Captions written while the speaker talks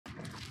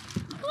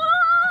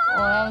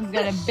dog's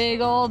got a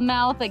big old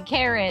mouth of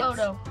carrots. Oh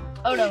no.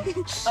 Oh no.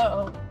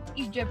 Uh-oh.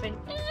 He's dripping.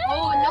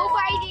 Oh, no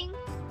biting.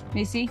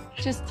 Macy,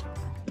 just,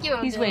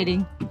 he's Bill.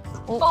 waiting.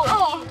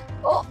 Oh.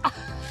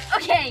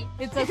 Okay.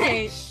 It's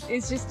okay.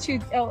 It's just too,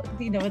 oh,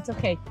 Dino, it's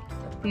okay.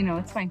 Dino,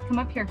 it's fine. Come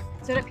up here.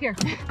 Sit up here.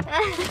 Sit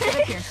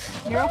up here.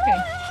 You're okay.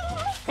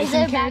 There's Is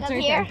some it back carrots up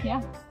right here? there.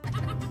 Yeah.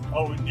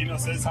 Oh, when Dino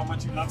says how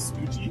much he loves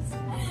smoochies.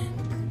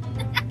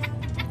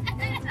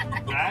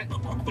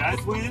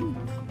 That's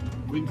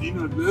when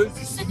Dino loves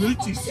the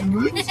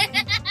smooch.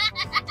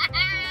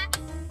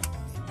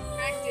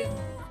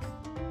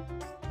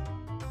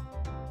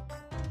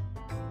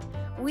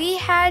 We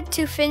had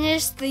to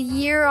finish the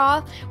year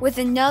off with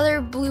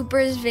another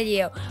bloopers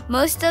video.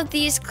 Most of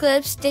these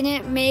clips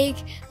didn't make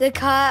the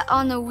cut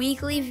on the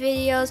weekly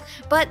videos,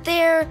 but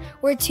there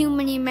were too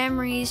many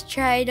memories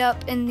tied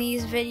up in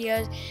these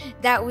videos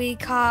that we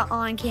caught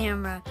on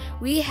camera.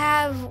 We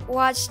have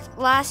watched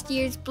last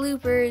year's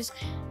blooper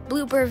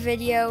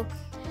video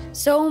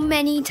so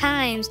many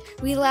times.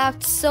 We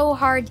laughed so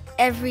hard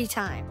every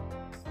time.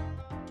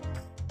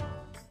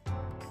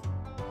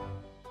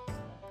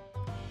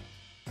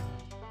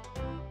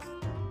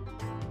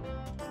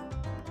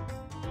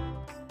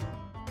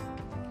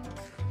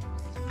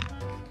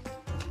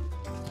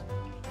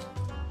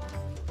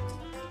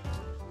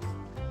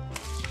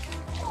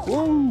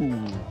 Whoa!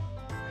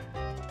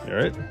 You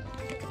alright?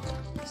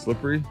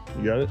 Slippery?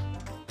 You got it?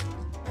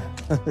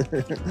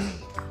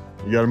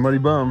 You got a muddy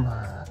bum.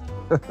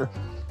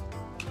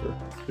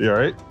 You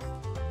alright?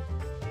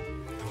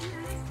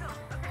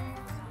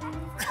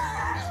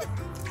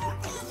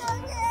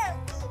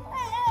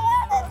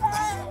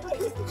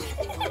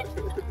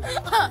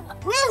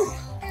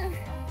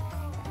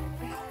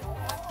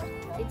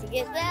 Did you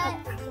get that?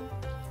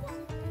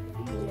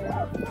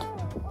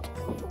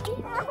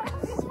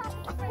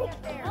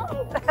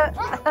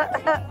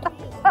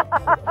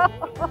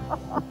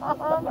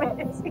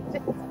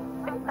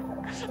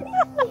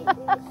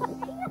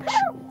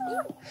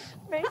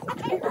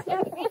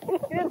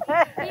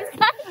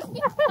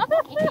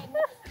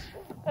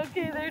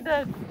 Okay, they're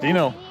done.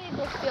 Dino, I need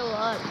to fill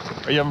up.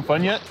 are you having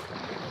fun yet?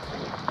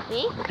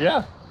 Me?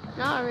 Yeah.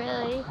 Not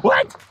really.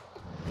 What?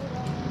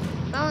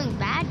 Going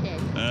bad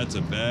then. That's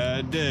a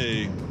bad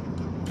day.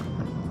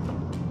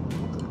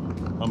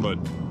 Bud.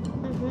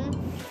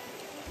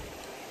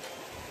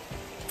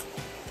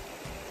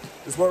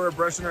 This is where we're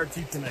brushing our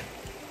teeth tonight.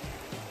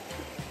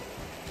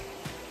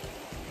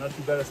 Not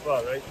too bad a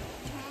spot, right?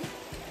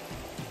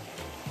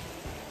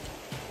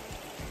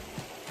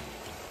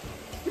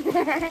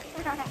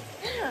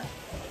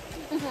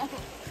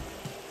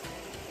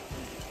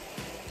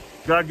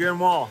 Gotta get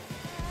them all.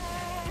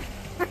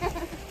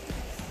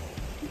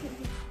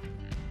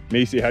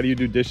 Macy, how do you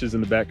do dishes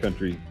in the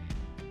backcountry?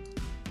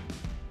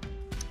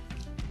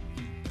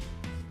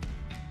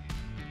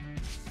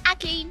 I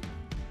clean.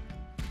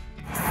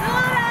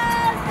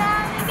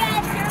 Time to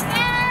get your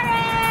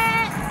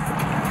carrots!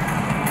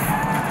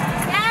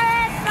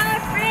 Carrots for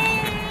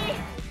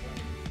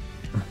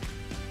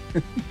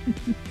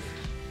free!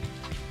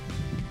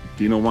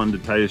 Dino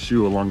wanted to tie his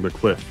shoe along the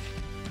cliff.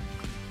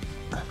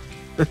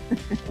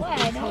 What?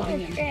 I don't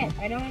want to trip.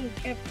 I don't want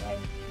to trip.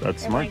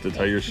 That's smart to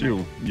tie your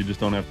shoe. You just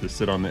don't have to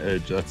sit on the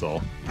edge, that's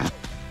all.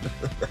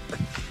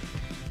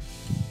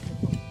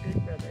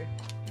 Good brother.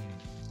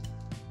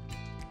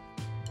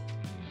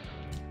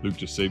 Luke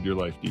just saved your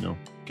life, Dino.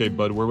 Okay,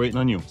 bud, we're waiting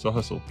on you, so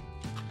hustle.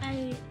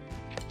 Alright,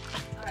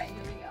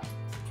 here we go.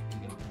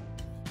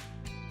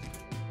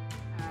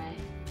 Alright.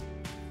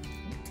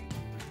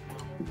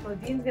 Well,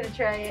 Dean's gonna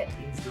try it.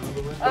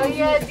 Oh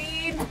yeah,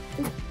 Dean!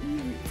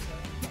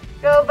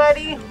 Go,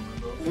 buddy!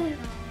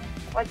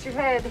 Watch your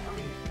head.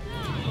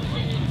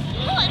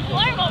 Oh, it's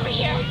warm over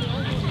here.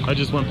 I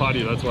just went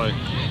potty, that's why.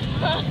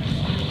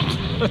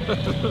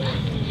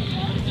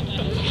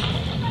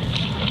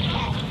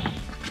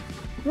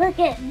 Look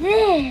at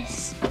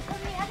this. On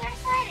the other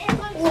side, it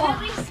looks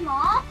really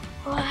small.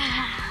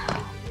 Wow.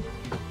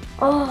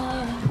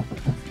 Oh,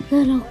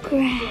 little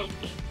crack.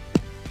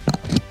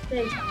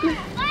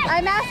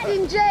 I'm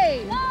asking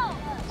Jay.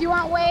 Do you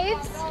want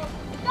waves?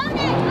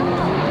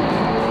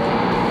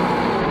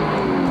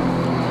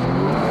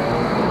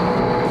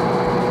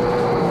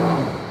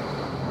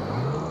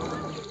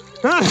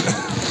 Out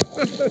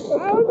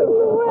of the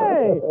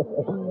way!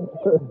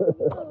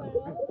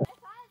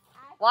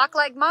 Walk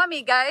like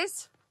mommy,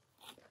 guys.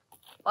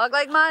 Walk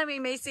like mommy,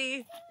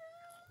 Macy.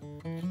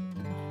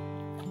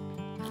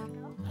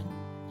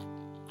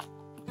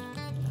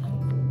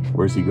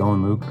 Where's he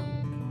going, Luke?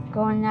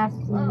 Going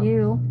after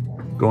you.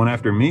 Going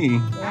after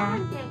me? Yeah.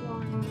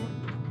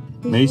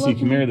 Macy,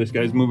 come here, this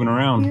guy's moving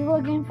around. He's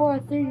looking for a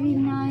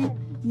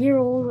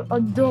 39-year-old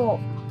adult.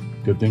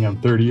 Good thing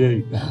I'm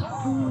 38.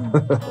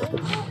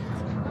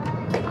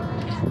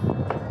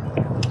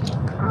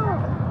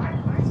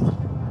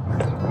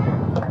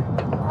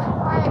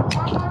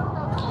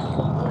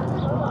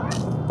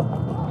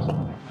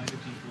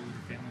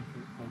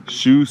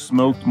 Shoe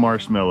smoked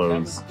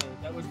marshmallows.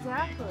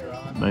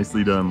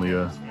 Nicely done,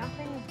 Leah.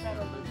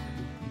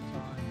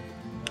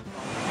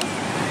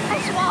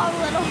 swallowed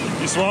a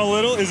little. You swallow a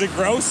little? Is it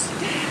gross?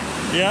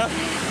 Yeah?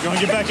 You want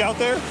to get back out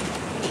there?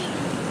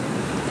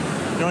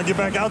 You want to get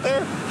back out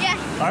there? Yeah.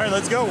 All right,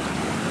 let's go.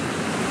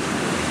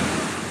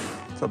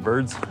 What's up,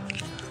 birds?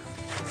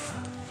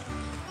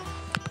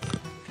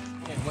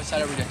 What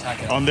side are we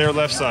attacking? On their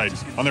left side.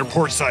 On their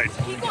port side.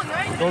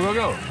 Go, go,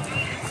 go.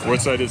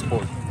 What side is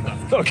port?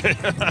 Okay.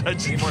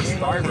 Be more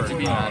starboard to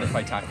be mad if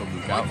I tackle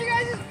Luke out.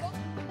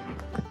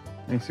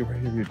 Let me see why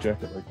you have your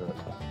jacket like that.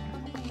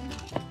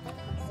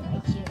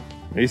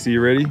 Macy,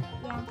 you ready?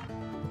 Yeah.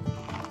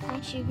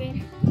 Thanks, you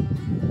good.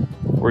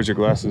 Where's your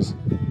glasses?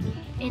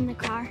 In the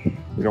car.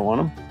 You don't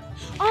want them?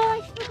 Oh,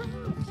 I forgot.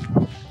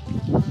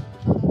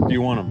 Do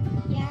you want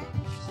them? Yeah.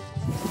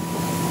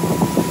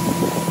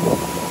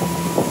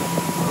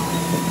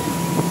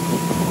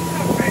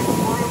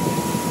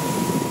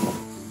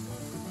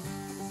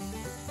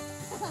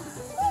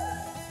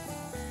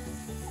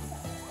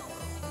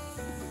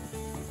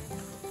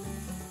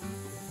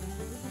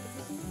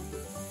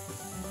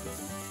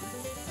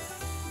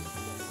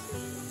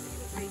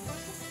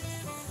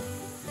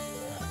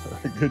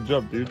 Good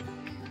job, dude.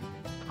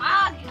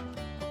 Ah!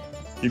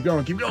 Keep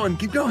going, keep going,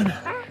 keep going.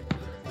 I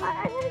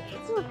gotta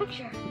cancel a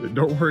picture.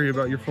 Don't worry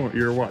about your phone,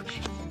 your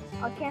watch.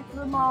 I'll cancel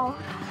them all.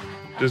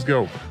 Just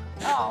go.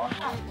 Oh.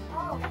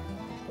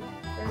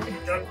 Why is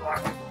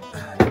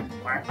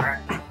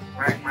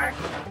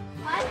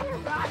your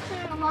rock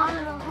turn along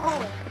in the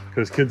hole?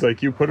 Because kids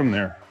like you put them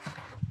there.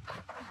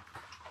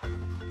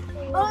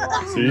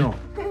 See?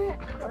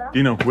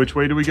 Dino, which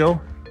way do we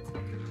go?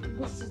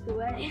 This is the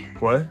way.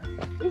 What?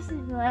 This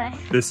is the way.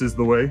 This is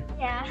the way?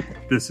 Yeah.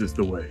 This is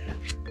the way.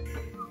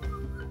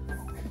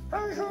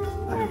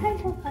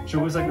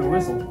 Sure was like a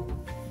whistle.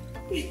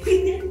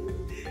 The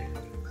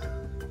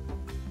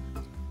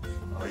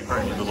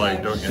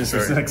light, don't you? Just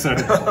Sorry. a sec,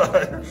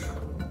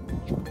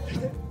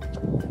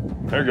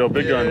 There you go,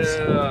 big guns.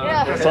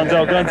 Yeah. Sun's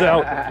out, guns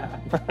out.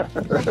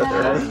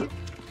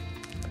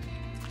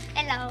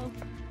 Hello.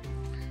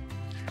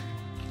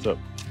 What's up?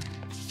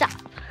 Stop.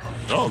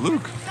 Oh,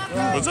 Luke.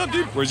 What's up,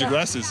 dude? Where's your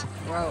glasses?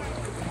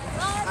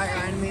 I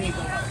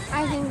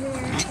think they're.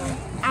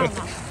 I don't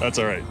know. That's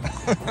all right.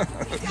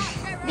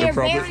 They're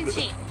very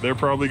cheap. They're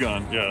probably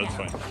gone. Yeah, that's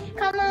fine.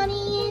 Come on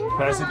in.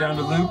 Pass it down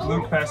to Luke.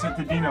 Luke, pass it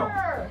to Dino.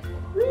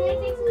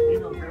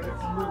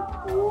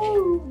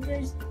 Ooh,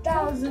 there's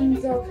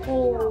thousands of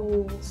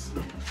holes.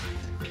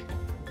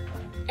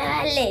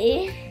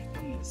 Hello.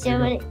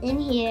 So in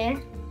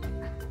here.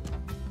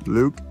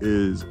 Luke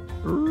is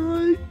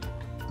right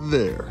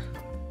there.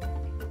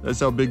 That's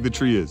how big the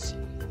tree is.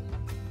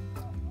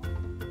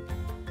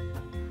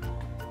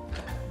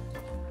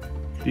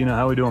 Dino,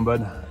 how we doing,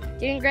 bud?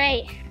 Doing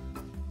great.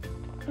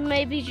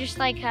 Maybe just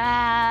like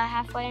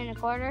halfway and a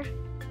quarter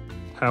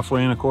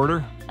Halfway and a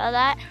quarter? of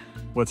that.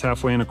 What's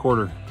halfway and a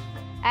quarter?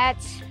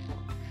 That's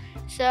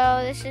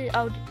so this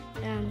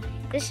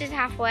is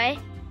halfway,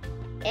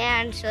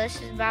 and so this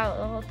is about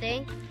the whole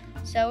thing.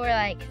 So we're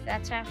like,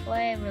 that's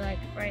halfway. We're like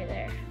right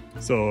there.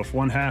 So if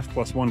 1/2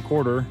 plus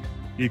 1/4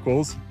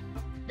 equals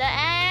The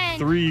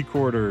end.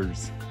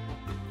 3/4.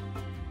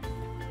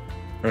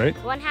 Right?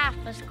 1/2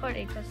 plus quarter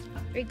equals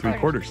 3/4.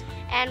 3/4.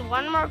 And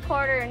one more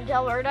quarter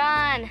until we're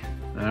done.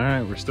 All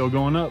right, we're still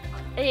going up.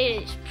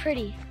 It is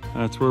pretty.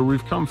 That's where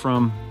we've come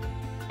from.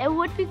 It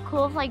would be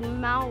cool if like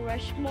Mount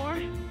Rushmore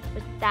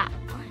with that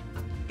one.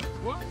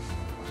 What?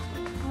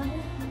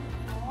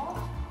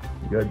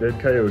 You got a dead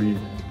coyote.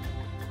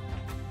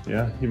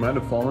 Yeah, he might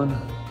have fallen.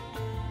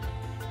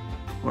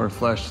 Or a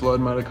flash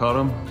flood might have caught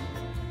him.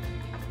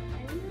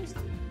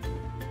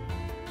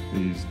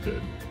 He's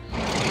dead.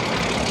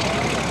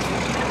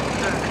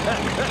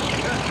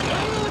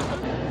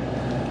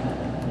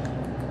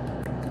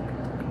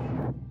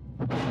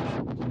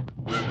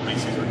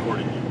 Macy's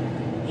recording you.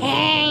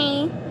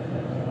 Hey.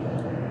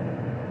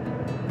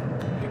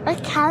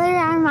 What color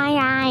are my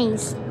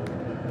eyes?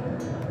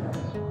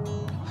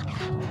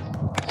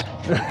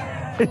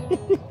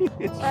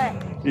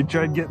 He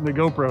tried getting the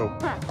GoPro.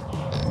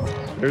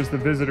 There's the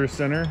visitor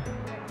center.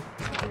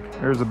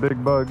 There's a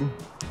big bug.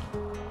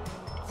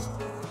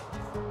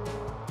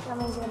 Let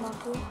me get him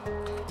up here.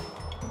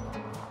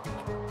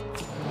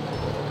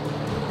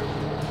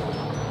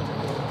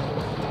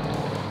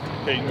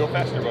 Okay, you can go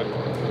faster, bud.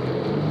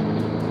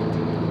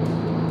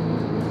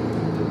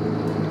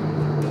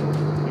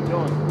 Keep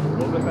going. A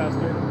little bit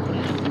faster.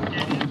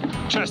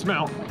 Chest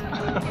mount.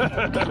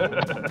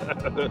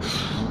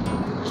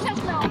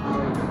 Just no.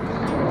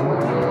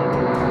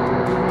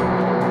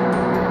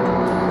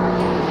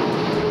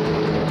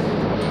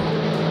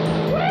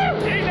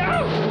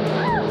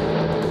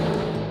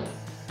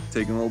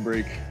 Taking a little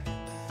break.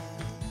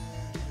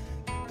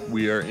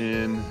 We are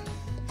in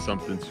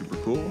something super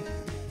cool.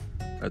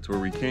 That's where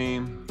we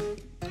came.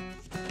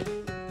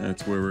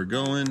 That's where we're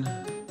going.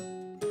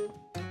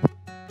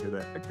 Hear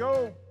that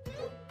echo?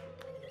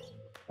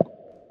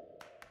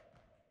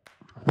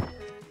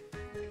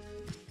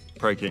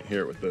 Probably can't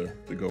hear it with the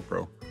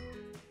GoPro.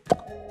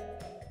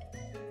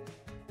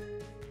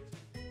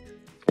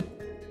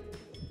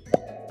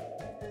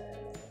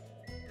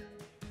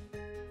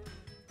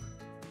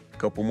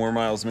 Couple more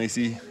miles,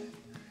 Macy.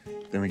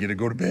 Then we get to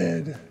go to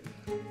bed.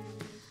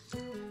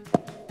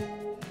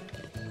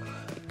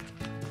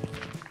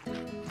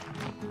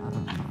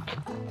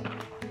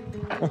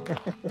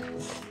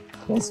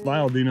 Don't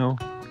smile, Dino.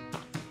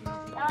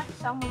 That looks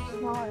so much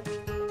smaller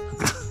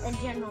than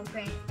General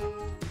Grant.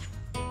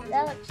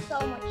 That looks so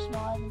much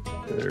smaller than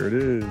General. There it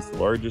is, the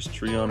largest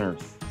tree on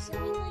Earth. Does it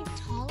mean like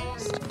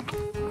tallest?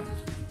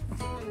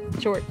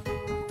 Short.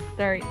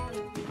 Sorry.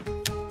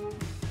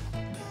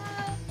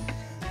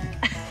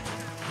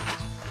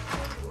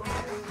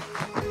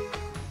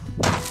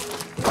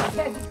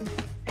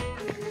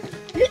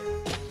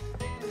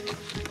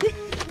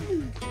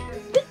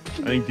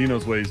 I think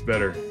Dino's way is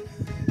better.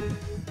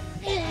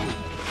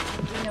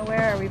 Dino,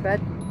 where are we,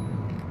 bud?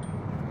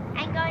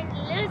 I'm going to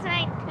lose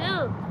my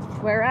poop.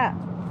 Where at?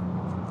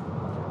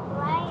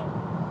 Right.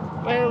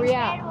 Where are we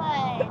at?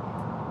 Redwood.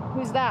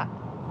 Who's that?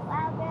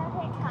 Wild Bill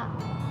Hickok.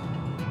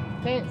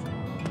 Thanks.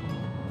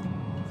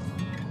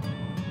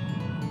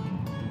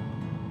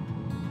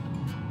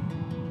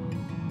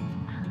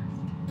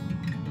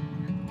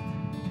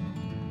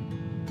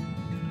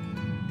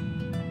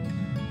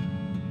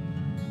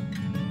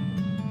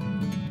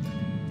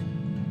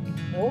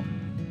 Oh,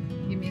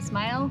 give me a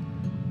smile.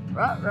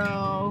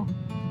 Ruh-roh.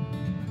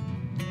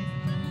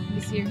 Let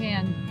me see your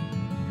hand.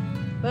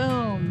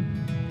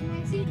 Boom. Can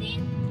I see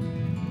things?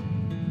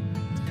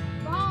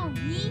 Wow,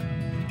 me?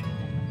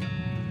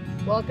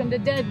 Welcome to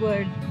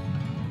Deadwood,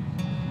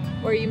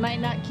 where you might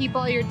not keep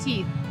all your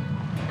teeth.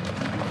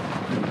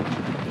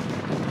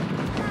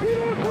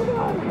 Come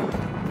on!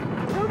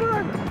 Come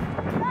on!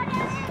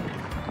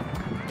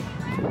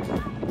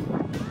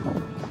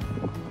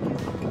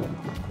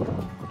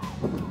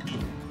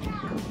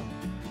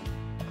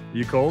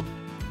 You cold?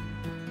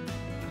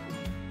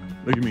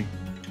 Look at me.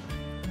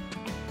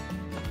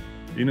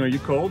 Dino, you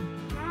cold?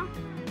 Huh?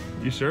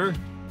 You sure?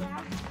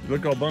 You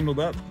look all bundled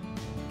up.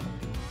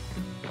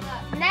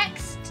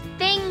 Next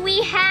thing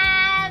we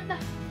have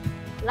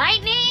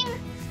lightning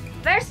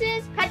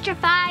versus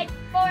petrified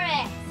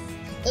forest.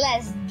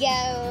 Let's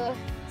go.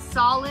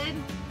 Solid,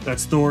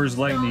 That's Thor's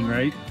lightning,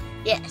 right?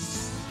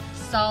 Yes.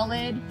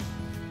 solid.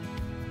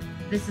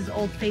 This is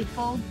Old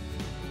Faithful.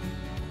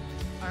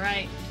 All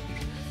right.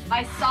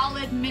 My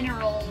solid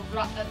mineral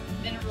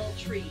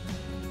tree.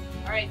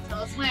 All right,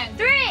 tell us when.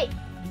 3,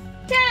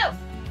 2,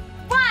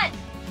 1.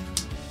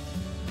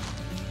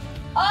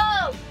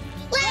 Oh,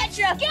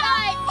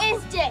 petrified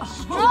is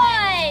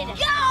destroyed.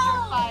 Go!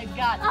 Petrified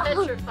got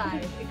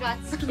petrified. It got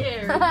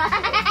scared.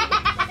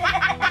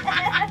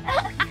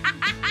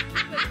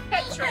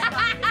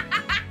 Petrified.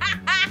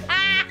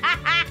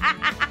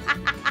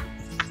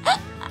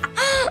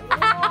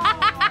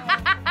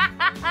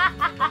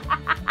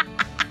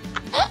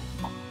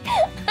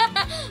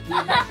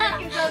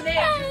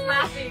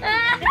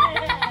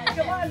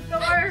 Come on,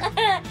 Thor.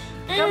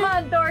 Come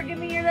on, Thor. Give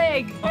me your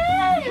leg.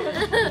 Not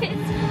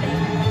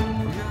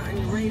on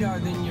your radar,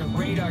 then your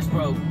radar's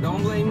broke.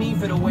 Don't blame me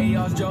for the way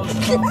y'all jokes.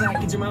 Fall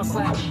back, get your mouth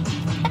slapped.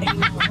 Ain't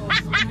no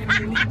hoes, I'm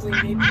uniquely,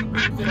 they beat me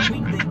for the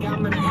week, think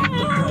I'm gonna have to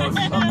go.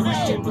 A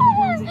Christian, but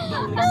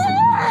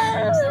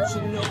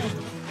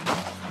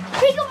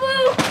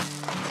Peekaboo!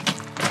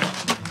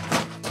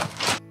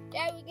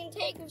 Dad, we can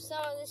take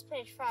some of this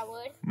petrified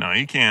wood. No,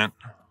 you can't.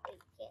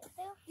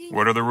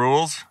 What are the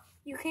rules?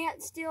 You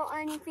can't steal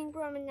anything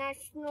from a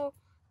national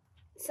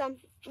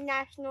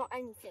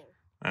anything.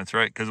 That's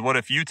right, because what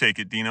if you take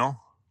it, Dino?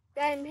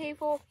 Then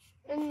people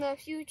in the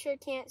future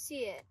can't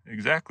see it.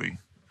 Exactly.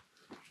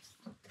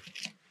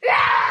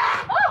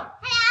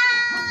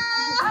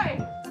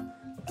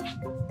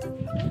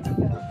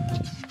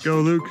 Go,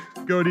 Luke.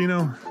 Go,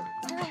 Dino.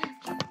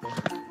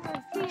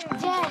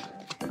 Dad,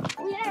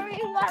 we never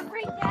even got a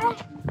break,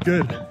 Dad.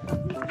 Good.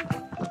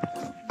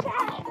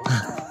 Dad.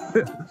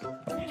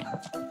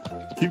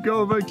 Keep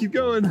going, bud. Keep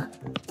going.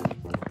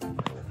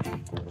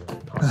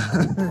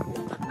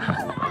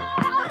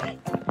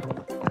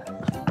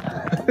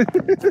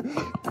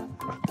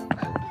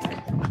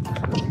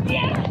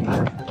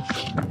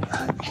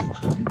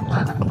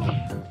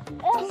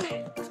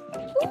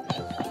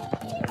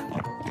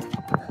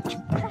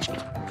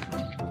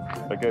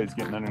 That guy's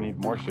getting underneath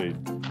more shade.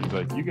 He's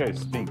like, you guys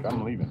stink.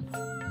 I'm leaving.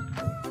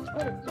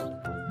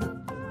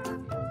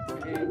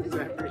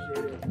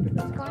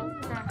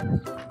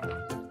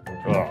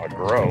 Oh,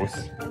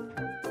 gross.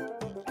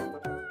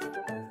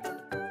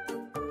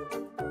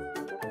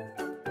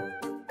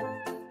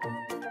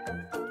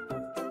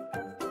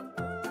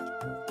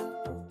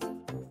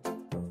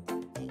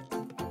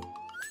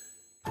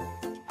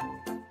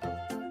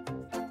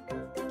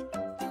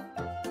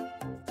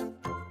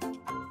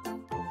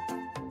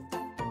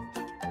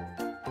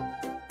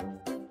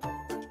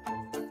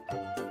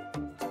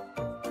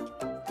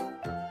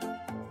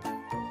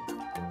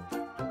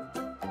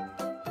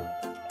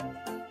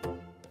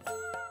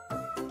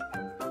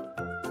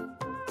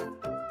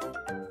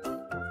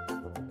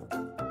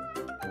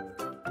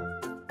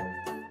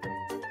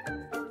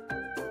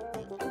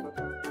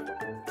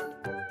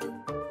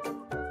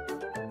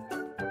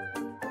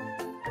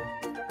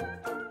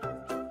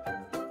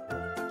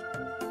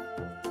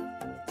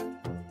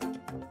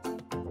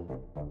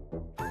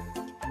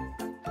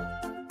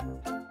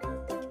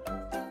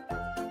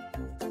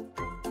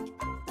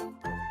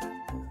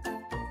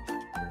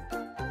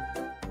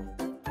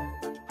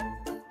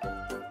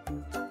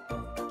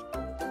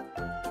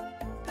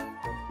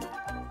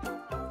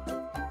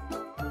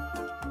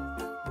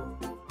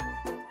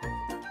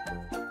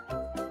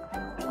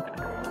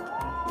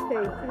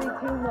 Okay, 3,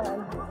 2,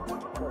 1.